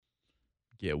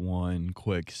Get one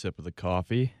quick sip of the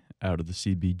coffee out of the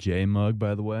CBJ mug,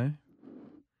 by the way.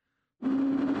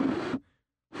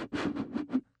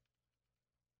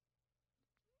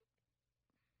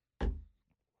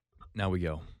 Now we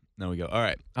go. All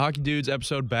right. Hockey Dudes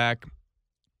episode back.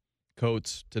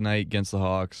 Coats tonight against the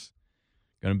Hawks.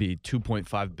 Going to be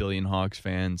 2.5 billion Hawks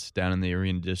fans down in the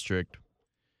Arena District.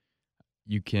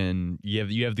 You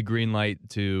have the green light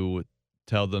to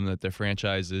tell them that their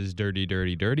franchise is dirty,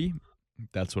 dirty, dirty.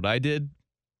 That's what I did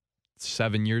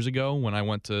 7 years ago when I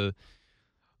went to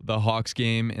the Hawks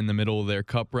game in the middle of their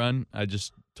cup run. I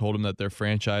just told them that their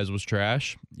franchise was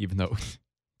trash, even though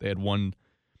they had won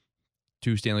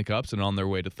 2 Stanley Cups and on their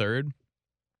way to third.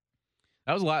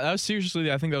 That was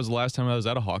seriously, I think that was the last time I was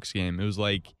at a Hawks game.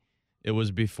 It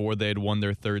was before they had won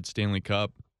their 3rd Stanley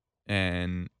Cup,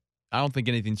 and I don't think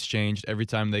anything's changed. Every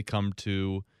time they come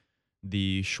to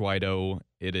the Schweido,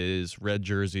 it is red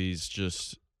jerseys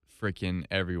just freaking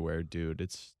everywhere, dude.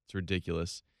 It's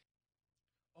ridiculous.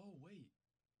 Oh, wait.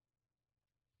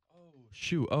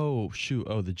 Oh, shoot.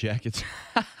 Oh, the Jackets.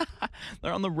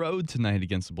 They're on the road tonight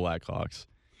against the Blackhawks.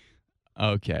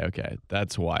 Okay.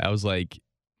 That's why. I was like,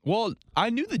 well,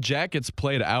 I knew the Jackets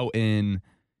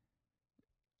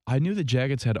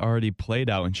had already played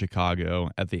out in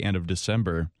Chicago at the end of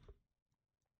December.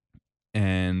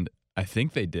 And I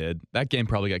think they did. That game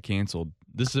probably got canceled.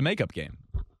 This is a makeup game.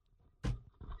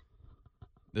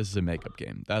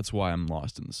 That's why I'm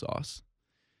lost in the sauce.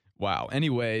 Wow.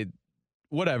 Anyway,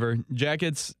 whatever.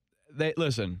 Jackets, they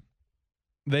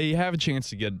have a chance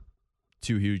to get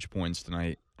 2 huge points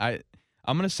tonight. I'm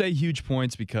going to say huge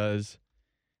points because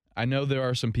I know there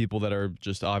are some people that are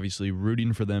just obviously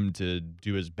rooting for them to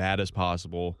do as bad as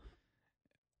possible.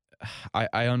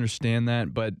 I understand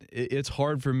that, but it's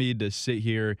hard for me to sit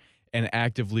here and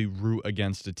actively root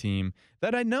against a team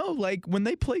that I know, like, when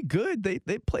they play good, they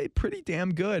play pretty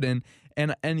damn good.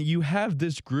 And you have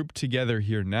this group together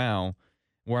here now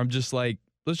where I'm just like,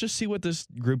 let's just see what this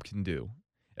group can do.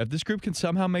 If this group can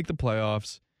somehow make the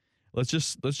playoffs, let's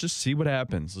just see what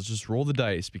happens. Let's just roll the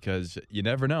dice because you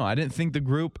never know. I didn't think the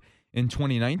group in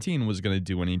 2019 was going to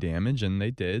do any damage, and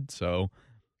they did. So,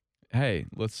 hey,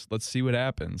 let's see what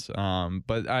happens.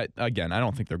 But I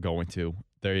don't think they're going to.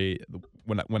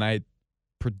 When I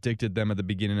predicted them at the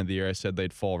beginning of the year, I said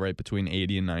they'd fall right between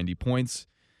 80 and 90 points.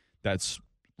 That's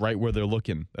right where they're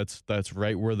looking. That's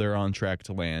right where they're on track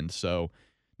to land. So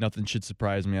nothing should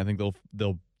surprise me. I think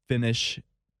they'll finish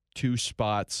 2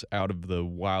 spots out of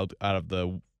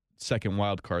the second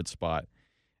wild card spot.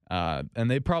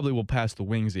 And they probably will pass the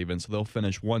Wings even, so they'll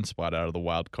finish 1 spot out of the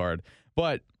wild card.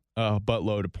 But a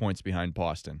buttload of points behind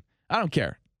Boston. I don't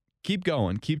care. Keep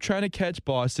going. Keep trying to catch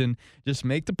Boston. Just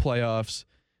make the playoffs.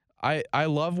 I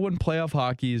love when playoff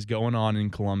hockey is going on in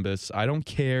Columbus. I don't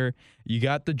care. You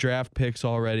got the draft picks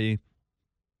already.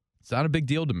 It's not a big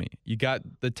deal to me. You got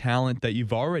the talent that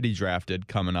you've already drafted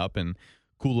coming up, and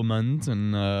Kuhlmans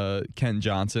and Kent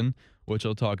Johnson, which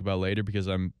I'll talk about later because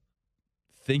I'm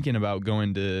thinking about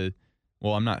going to –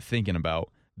 well, I'm not thinking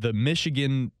about. The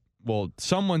Michigan – well,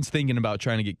 someone's thinking about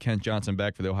trying to get Kent Johnson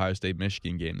back for the Ohio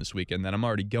State-Michigan game this weekend that I'm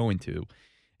already going to,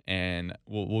 and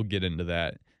we'll get into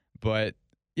that. But,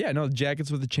 yeah, no, the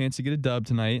Jackets with a chance to get a dub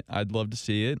tonight. I'd love to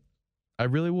see it. I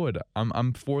really would.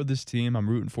 I'm for this team. I'm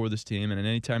rooting for this team, and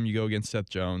anytime you go against Seth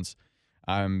Jones,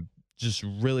 I'm just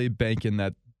really banking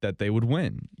that they would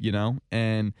win, you know?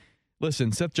 And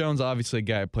listen, Seth Jones, obviously a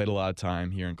guy who played a lot of time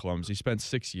here in Columbus. He spent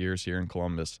 6 years here in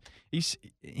Columbus. He's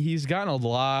gotten a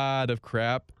lot of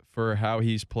crap for how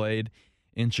he's played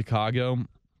in Chicago.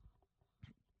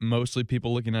 Mostly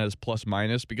people looking at his plus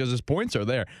minus because his points are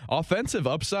there. Offensive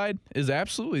upside is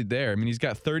absolutely there. I mean, he's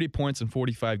got 30 points in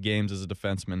 45 games as a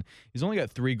defenseman. He's only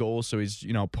got 3 goals, so he's,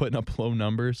 putting up low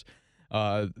numbers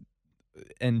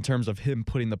in terms of him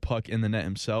putting the puck in the net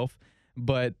himself.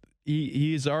 But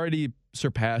he's already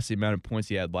surpassed the amount of points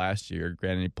he had last year.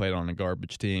 Granted, he played on a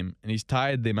garbage team, and he's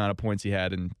tied the amount of points he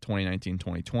had in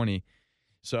 2019-2020.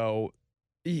 So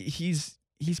he's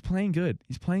playing good.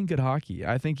 He's playing good hockey.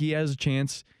 I think he has a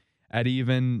chance at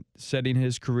even setting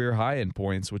his career high in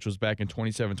points, which was back in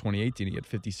 2018. He had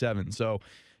 57. So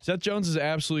Seth Jones is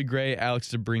absolutely great. Alex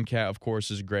DeBrincat, of course,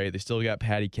 is great. They still got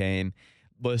Patty Kane.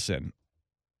 Listen,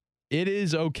 it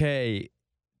is okay.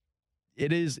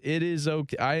 It is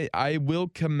okay. I will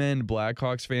commend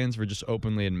Blackhawks fans for just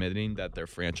openly admitting that their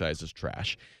franchise is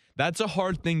trash. That's a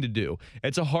hard thing to do.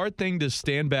 It's a hard thing to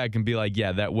stand back and be like,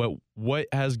 yeah, that what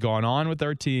has gone on with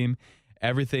our team,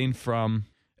 everything from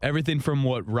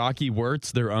what Rocky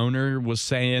Wirtz, their owner, was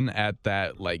saying at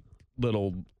that like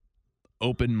little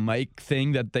open mic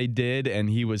thing that they did, and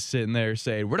he was sitting there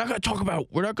saying, we're not going to talk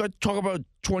about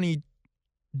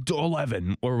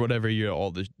 11 or whatever year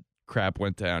all the crap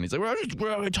went down. He's like, we're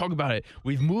not going to talk about it.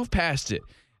 We've moved past it.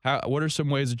 What are some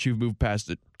ways that you've moved past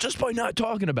it? Just by not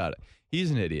talking about it. He's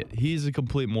an idiot. He's a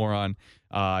complete moron.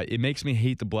 It makes me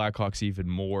hate the Blackhawks even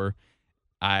more.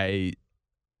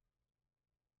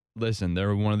 Listen,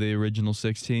 they're one of the original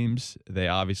 6 teams. They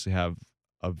obviously have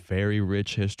a very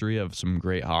rich history of some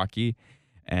great hockey,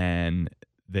 and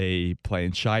they play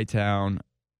in Chi-Town.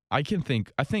 I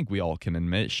think we all can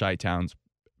admit Chi-Town's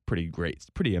pretty great. It's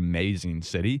a pretty amazing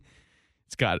city.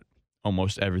 It's got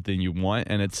almost everything you want,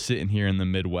 and it's sitting here in the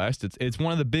Midwest. It's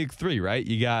one of the big 3, right?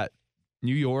 You got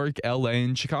New York, LA,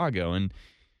 and Chicago, and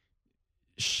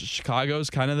Chicago's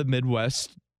kind of the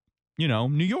Midwest,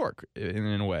 New York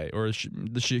in a way, or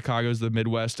the Chicago's the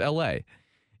Midwest, LA,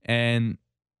 and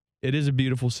it is a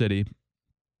beautiful city.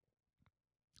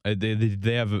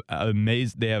 They have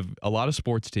a lot of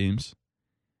sports teams.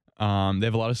 They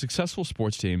have a lot of successful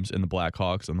sports teams in the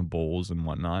Blackhawks and the Bulls and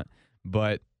whatnot,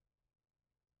 but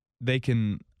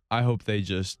I hope they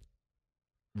just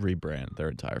rebrand their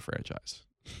entire franchise.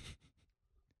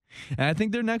 And I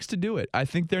think they're next to do it.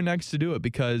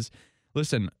 Because,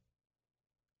 listen,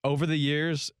 over the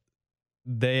years,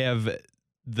 they have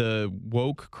the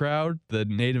woke crowd, the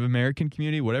Native American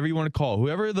community, whatever you want to call it,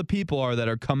 whoever the people are that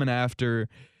are coming after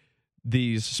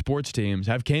these sports teams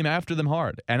have came after them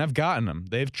hard and have gotten them.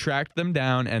 They've tracked them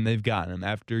down and they've gotten them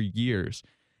after years.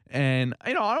 And,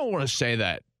 I don't want to say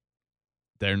that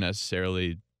they're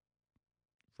necessarily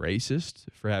racist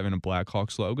for having a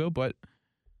Blackhawks logo, but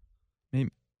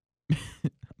maybe I'm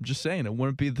just saying it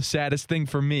wouldn't be the saddest thing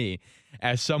for me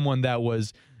as someone that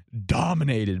was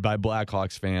dominated by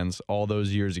Blackhawks fans all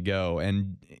those years ago,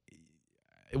 and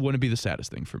it wouldn't be the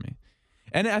saddest thing for me.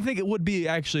 And I think it would be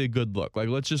actually a good look. Like,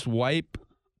 let's just wipe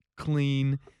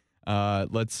clean. We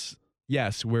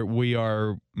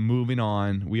are moving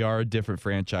on. We are a different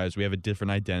franchise. We have a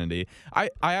different identity. I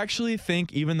actually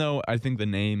think, even though I think the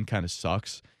name kind of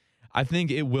sucks, I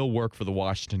think it will work for the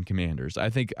Washington Commanders. I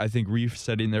think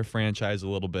resetting their franchise a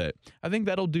little bit, I think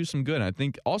that'll do some good. I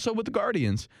think also with the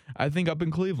Guardians, I think up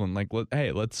in Cleveland,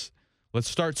 let's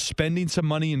start spending some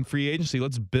money in free agency.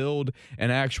 Let's build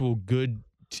an actual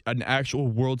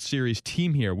World Series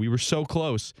team here. We were so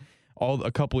close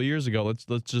a couple of years ago.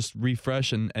 Let's just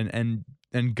refresh and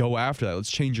go after that.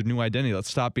 Let's change your new identity. Let's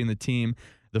stop being the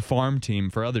farm team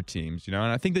for other teams, And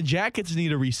I think the Jackets need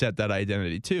to reset that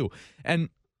identity too. And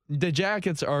the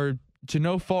Jackets are, to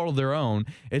no fault of their own,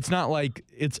 it's not like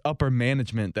it's upper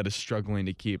management that is struggling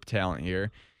to keep talent here.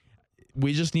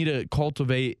 We just need to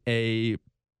cultivate a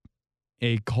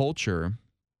culture,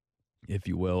 if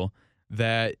you will,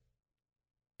 that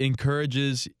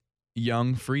encourages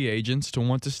young free agents to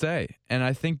want to stay. And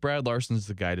I think Brad Larsen's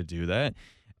the guy to do that.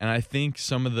 And I think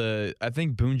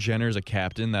Boone Jenner is a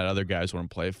captain that other guys want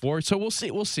to play for. So we'll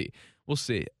see.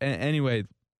 Anyway,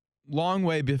 long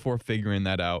way before figuring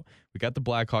that out. We got the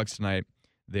Blackhawks tonight.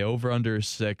 The over-under is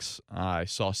 6. I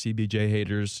saw CBJ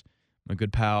haters, my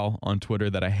good pal on Twitter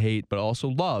that I hate, but also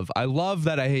love. I love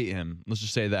that I hate him. Let's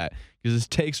just say that. Because his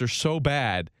takes are so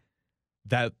bad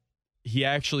that he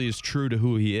actually is true to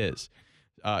who he is.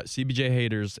 CBJ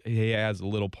haters, he has a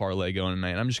little parlay going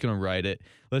tonight. I'm just going to write it.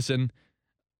 Listen,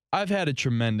 I've had a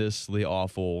tremendously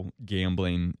awful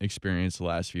gambling experience the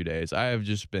last few days. I have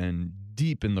just been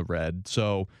deep in the red.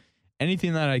 So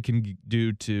anything that I can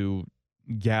do to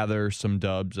gather some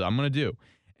dubs, I'm going to do.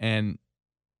 And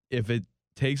if it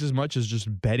takes as much as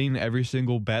just betting every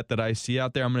single bet that I see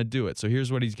out there, I'm going to do it. So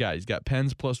here's what he's got. He's got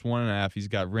Pens plus 1.5. He's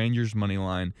got Rangers money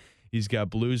line. He's got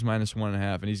Blues minus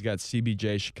 1.5. And he's got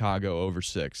CBJ Chicago over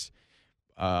 6.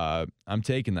 I'm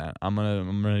taking that. I'm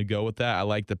gonna go with that. I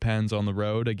like the Pens on the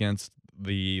road against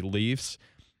the Leafs.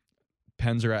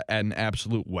 Pens are at an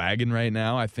absolute wagon right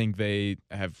now. I think they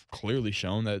have clearly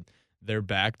shown that they're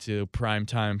back to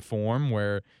primetime form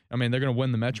where, they're going to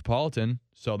win the Metropolitan.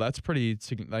 So that's pretty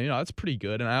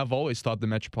good. And I've always thought the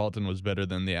Metropolitan was better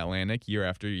than the Atlantic year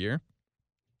after year.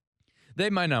 They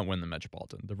might not win the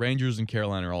Metropolitan. The Rangers and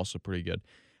Carolina are also pretty good.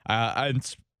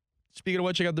 Speaking of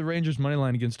which, I got the Rangers money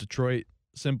line against Detroit.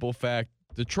 Simple fact,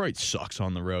 Detroit sucks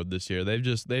on the road this year.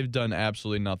 They've done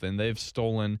absolutely nothing. They've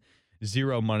stolen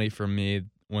zero money from me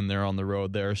when they're on the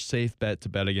road. They're a safe bet to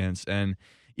bet against. And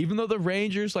even though the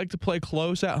Rangers like to play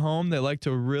close at home, they like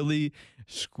to really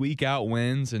squeak out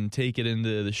wins and take it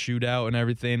into the shootout and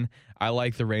everything. I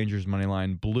like the Rangers money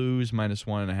line. Blues minus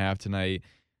 1.5 tonight.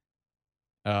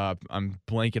 I'm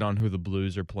blanking on who the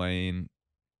Blues are playing.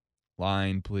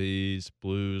 Line, please.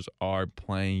 Blues are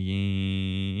playing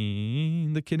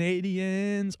the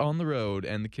Canadiens on the road.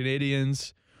 And the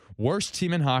Canadiens, worst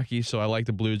team in hockey, so I like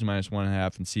the Blues minus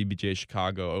 1.5 and CBJ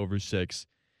Chicago over 6.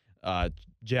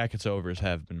 Jackets overs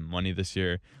have been money this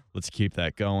year. Let's keep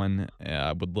that going.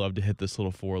 I would love to hit this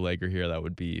little 4-legger here. That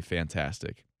would be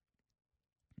fantastic.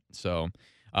 So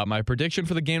my prediction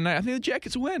for the game tonight, I think the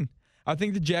Jackets win. I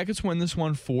think the Jackets win this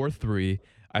one 4-3.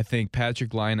 I think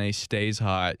Patrick Laine stays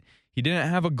hot. He didn't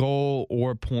have a goal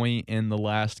or point in the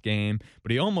last game,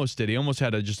 but he almost did. He almost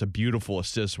had just a beautiful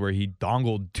assist where he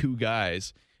dongled two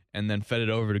guys and then fed it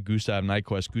over to Gustav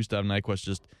Nyquist. Gustav Nyquist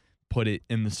just put it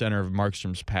in the center of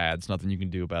Markstrom's pads. Nothing you can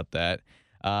do about that.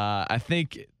 I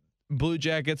think Blue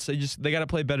Jackets, they got to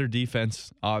play better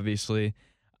defense, obviously.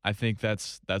 I think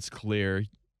that's clear.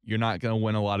 You're not going to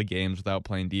win a lot of games without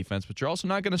playing defense, but you're also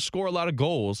not going to score a lot of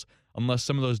goals unless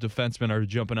some of those defensemen are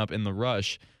jumping up in the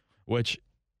rush, which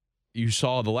you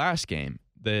saw the last game.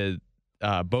 The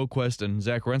Boquist and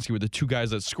Zach Werenski were the two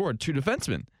guys that scored, two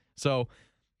defensemen. So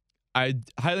I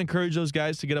highly encourage those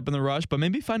guys to get up in the rush, but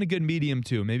maybe find a good medium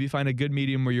too. Maybe find a good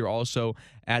medium where you're also,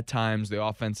 at times, the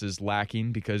offense is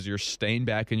lacking because you're staying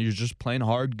back and you're just playing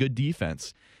hard, good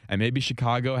defense. And maybe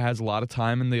Chicago has a lot of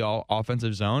time in the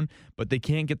offensive zone, but they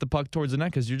can't get the puck towards the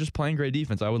net because you're just playing great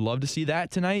defense. I would love to see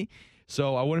that tonight.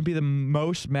 So I wouldn't be the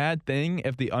most mad thing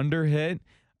if the under hit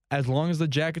as long as the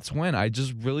Jackets win. I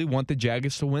just really want the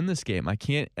Jackets to win this game. I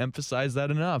can't emphasize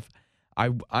that enough.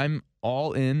 I'm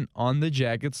all in on the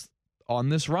Jackets on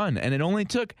this run, and it only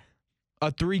took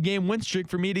a 3-game win streak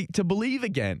for me to believe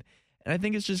again. And I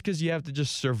think it's just because you have to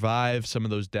just survive some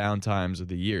of those down times of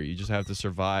the year. You just have to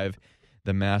survive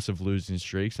the massive losing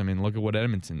streaks. I mean, look at what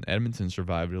Edmonton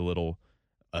survived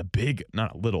a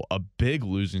big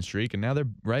losing streak, and now they're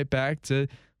right back to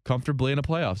comfortably in a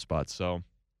playoff spot. So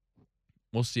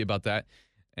we'll see about that.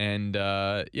 And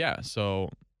so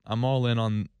I'm all in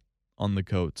on the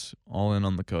Coats. All in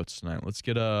on the Coats tonight. Let's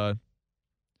go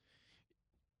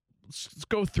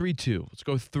 3-2. Let's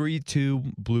go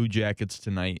 3-2 Blue Jackets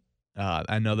tonight.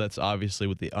 I know that's obviously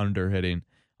with the under hitting.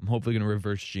 I'm hopefully going to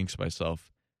reverse jinx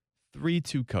myself.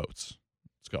 3-2 Coats.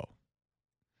 Let's go.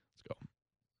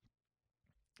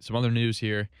 Some other news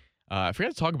here. I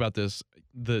forgot to talk about this.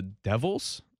 The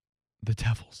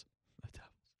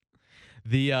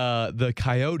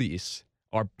Coyotes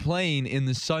are playing in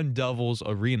the Sun Devils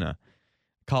Arena,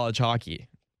 college hockey.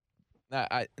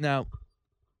 Now,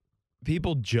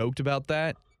 people joked about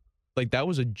that. Like, that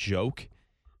was a joke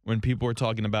when people were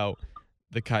talking about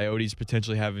the Coyotes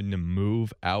potentially having to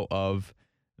move out of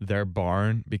their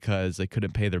barn because they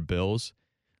couldn't pay their bills.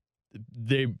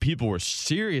 People were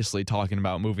seriously talking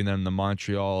about moving them to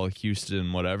Montreal,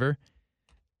 Houston, whatever.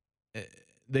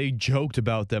 They joked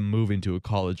about them moving to a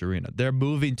college arena. They're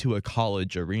moving to a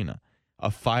college arena, a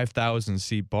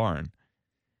 5,000-seat barn.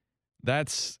 That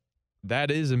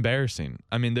is embarrassing.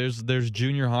 I mean, there's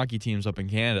junior hockey teams up in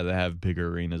Canada that have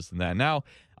bigger arenas than that. Now,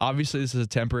 obviously, this is a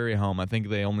temporary home. I think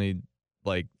they only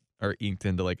are inked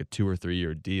into a 2 or 3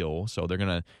 year deal, so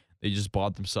they just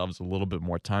bought themselves a little bit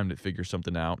more time to figure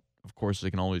something out. Of course, they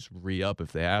can always re-up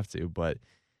if they have to, but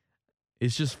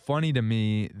it's just funny to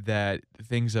me that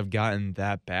things have gotten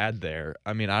that bad there.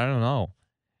 I mean, I don't know.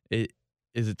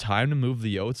 Is it time to move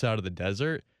the Yotes out of the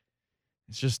desert?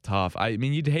 It's just tough. I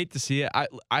mean, you'd hate to see it.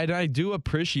 I do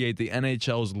appreciate the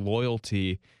NHL's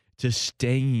loyalty to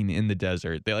staying in the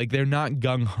desert. They're not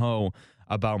gung-ho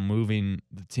about moving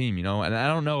the team, and I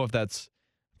don't know if that's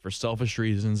for selfish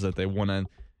reasons that they want to.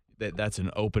 That's an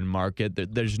open market.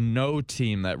 There's no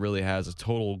team that really has a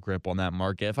total grip on that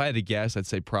market. If I had to guess, I'd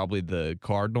say probably the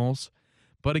Cardinals.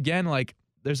 But again,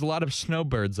 there's a lot of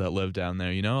snowbirds that live down there.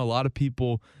 A lot of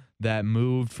people that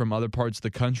moved from other parts of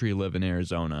the country live in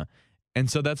Arizona.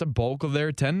 And so that's a bulk of their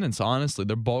attendance, honestly.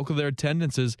 The bulk of their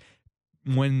attendance is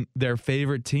when their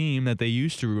favorite team that they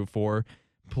used to root for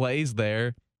plays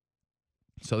there.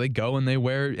 So they go and they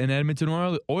wear an Edmonton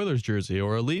Oilers jersey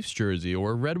or a Leafs jersey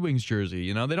or a Red Wings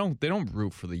jersey. They don't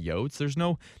root for the Yotes. There's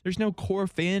no core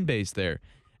fan base there.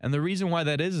 And the reason why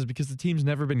that is because the team's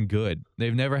never been good.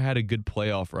 They've never had a good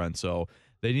playoff run. So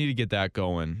they need to get that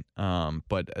going.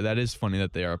 But that is funny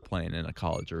that they are playing in a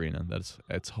college arena.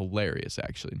 It's hilarious,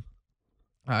 actually.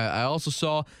 I also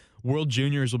saw World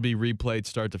Juniors will be replayed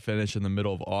start to finish in the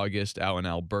middle of August out in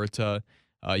Alberta.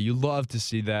 You love to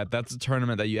see that. That's a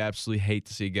tournament that you absolutely hate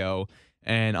to see go.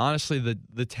 And honestly,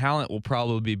 the talent will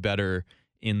probably be better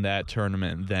in that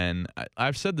tournament than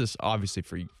I've said this obviously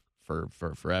for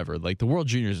forever. The World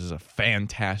Juniors is a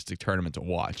fantastic tournament to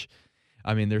watch.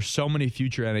 I mean, there's so many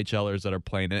future NHLers that are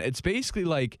playing it. It's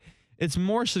basically it's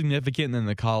more significant than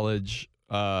the college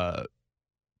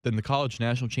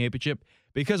national championship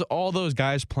because all those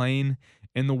guys playing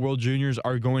in the World Juniors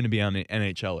are going to be on the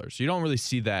NHLers. So you don't really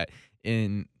see that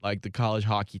in the college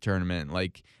hockey tournament.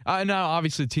 Now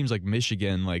obviously teams like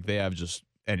Michigan, they have just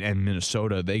and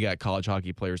Minnesota, they got college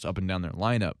hockey players up and down their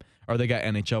lineup, or they got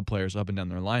NHL players up and down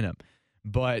their lineup.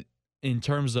 But in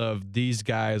terms of these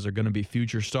guys are going to be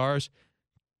future stars,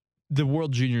 the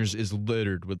World Juniors is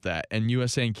littered with that. And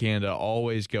USA and Canada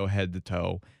always go head to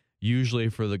toe, usually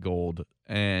for the gold.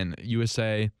 And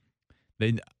USA,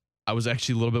 I was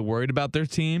actually a little bit worried about their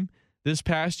team this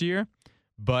past year,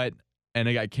 and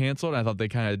it got canceled. I thought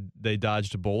they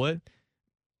dodged a bullet.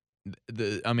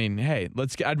 Hey,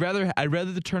 I'd rather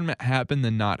the tournament happen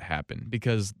than not happen,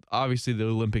 because obviously the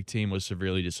Olympic team was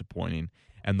severely disappointing,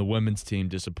 and the women's team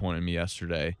disappointed me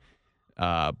yesterday.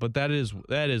 But that is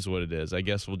what it is. I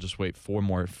guess we'll just wait 4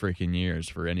 more freaking years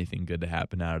for anything good to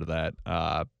happen out of that.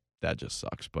 That just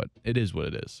sucks, but it is what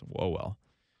it is. Oh well.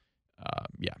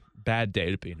 Yeah, bad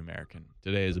day to be an American.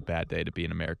 Today is a bad day to be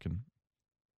an American.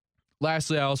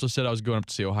 Lastly, I also said I was going up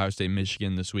to see Ohio State,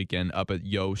 Michigan this weekend up at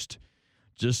Yost.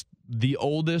 Just the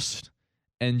oldest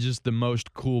and just the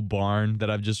most cool barn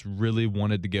that I've just really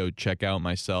wanted to go check out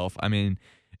myself. I mean,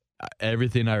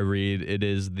 everything I read, it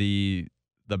is the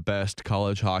best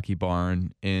college hockey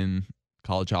barn in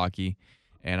college hockey.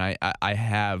 And I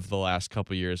have the last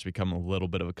couple of years become a little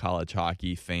bit of a college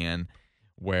hockey fan,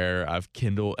 where I've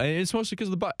kindled, and it's mostly because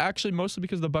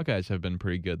the Buckeyes have been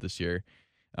pretty good this year.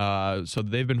 So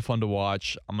they've been fun to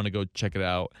watch. I'm going to go check it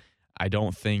out. I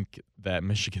don't think that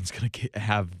Michigan's going to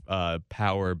have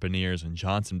Power, Beniers, and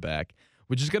Johnson back,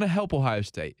 which is going to help Ohio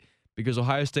State, because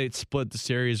Ohio State split the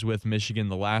series with Michigan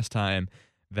the last time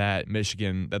that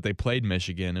they played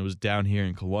Michigan. It was down here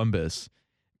in Columbus,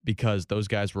 because those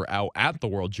guys were out at the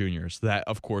World Juniors. That,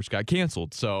 of course, got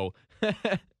canceled. So,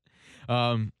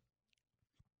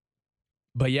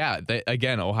 but yeah,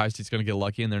 Ohio State's going to get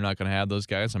lucky, and they're not going to have those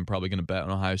guys. I'm probably going to bet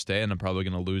on Ohio State, and I'm probably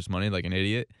going to lose money like an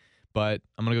idiot. But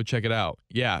I'm going to go check it out.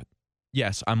 Yeah.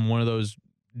 Yes, I'm one of those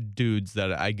dudes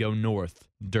that I go north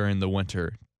during the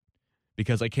winter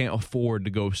because I can't afford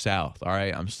to go south, all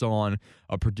right? I'm still on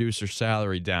a producer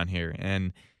salary down here,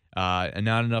 and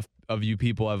not enough of you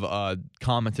people have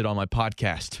commented on my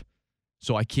podcast.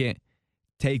 So I can't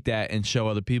take that and show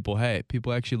other people, hey,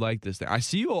 people actually like this thing. I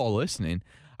see you all listening.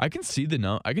 I can see the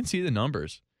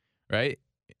numbers, right?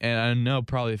 And I know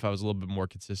probably if I was a little bit more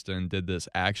consistent and did this,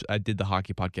 I did the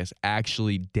hockey podcast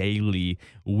actually daily,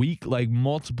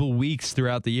 multiple weeks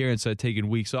throughout the year instead of taking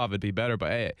weeks off, it'd be better. But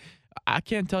hey, I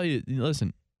can't tell you,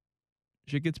 listen,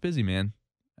 shit gets busy, man.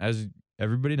 As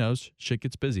everybody knows, shit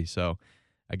gets busy. So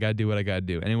I got to do what I got to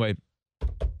do. Anyway,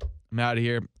 I'm out of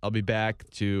here. I'll be back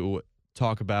to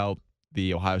talk about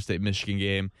the Ohio State-Michigan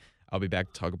game. I'll be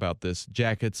back to talk about this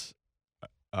Jackets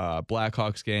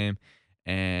Blackhawks game.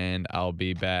 And I'll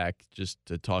be back just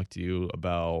to talk to you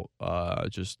about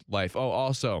just life. Oh,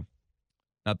 also,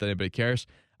 not that anybody cares,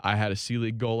 I had a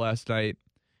C-League goal last night.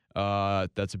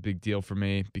 That's a big deal for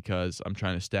me because I'm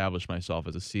trying to establish myself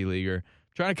as a C-Leaguer.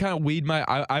 Trying to kind of weed my...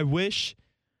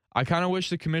 I kind of wish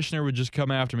the commissioner would just come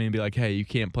after me and be like, hey, you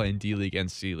can't play in D-League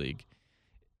and C-League.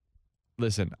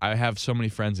 Listen, I have so many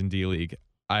friends in D-League.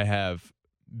 I have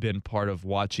been part of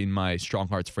watching my Strong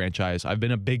Hearts franchise. I've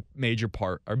been a major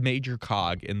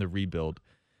cog in the rebuild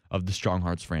of the Strong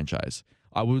Hearts franchise.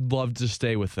 I would love to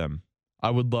stay with them. I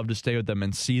would love to stay with them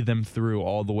and see them through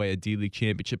all the way a D-League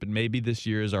championship, and maybe this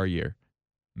year is our year.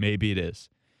 Maybe it is.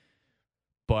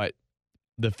 But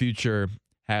the future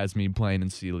has me playing in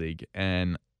C-League,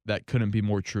 and that couldn't be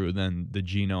more true than the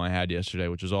Geno I had yesterday,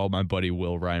 which was all my buddy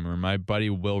Will Reimer. My buddy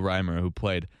Will Reimer, who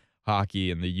played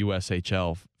hockey in the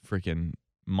USHL, freaking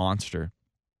monster,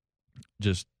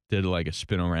 just did like a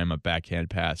spinorama backhand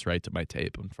pass right to my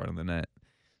tape in front of the net.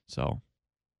 So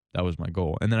that was my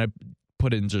goal. And then I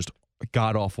put in just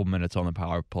god-awful minutes on the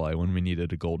power play when we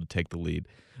needed a goal to take the lead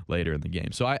later in the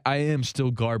game. So I am still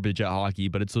garbage at hockey,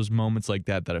 but it's those moments like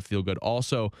that I feel good.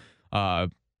 Also,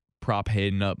 prop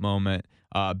Hayden up moment.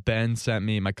 My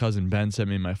cousin Ben sent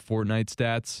me my Fortnite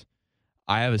stats.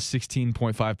 I have a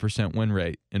 16.5% win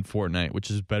rate in Fortnite, which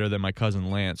is better than my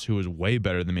cousin Lance, who is way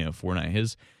better than me at Fortnite.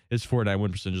 His Fortnite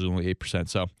win percentage is only 8%.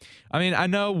 So, I mean, I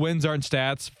know wins aren't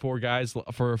stats for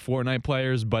Fortnite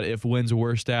players, but if wins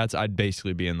were stats, I'd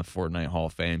basically be in the Fortnite Hall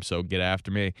of Fame. So get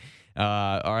after me.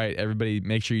 All right, everybody,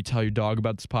 make sure you tell your dog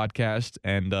about this podcast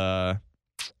and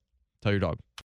tell your dog.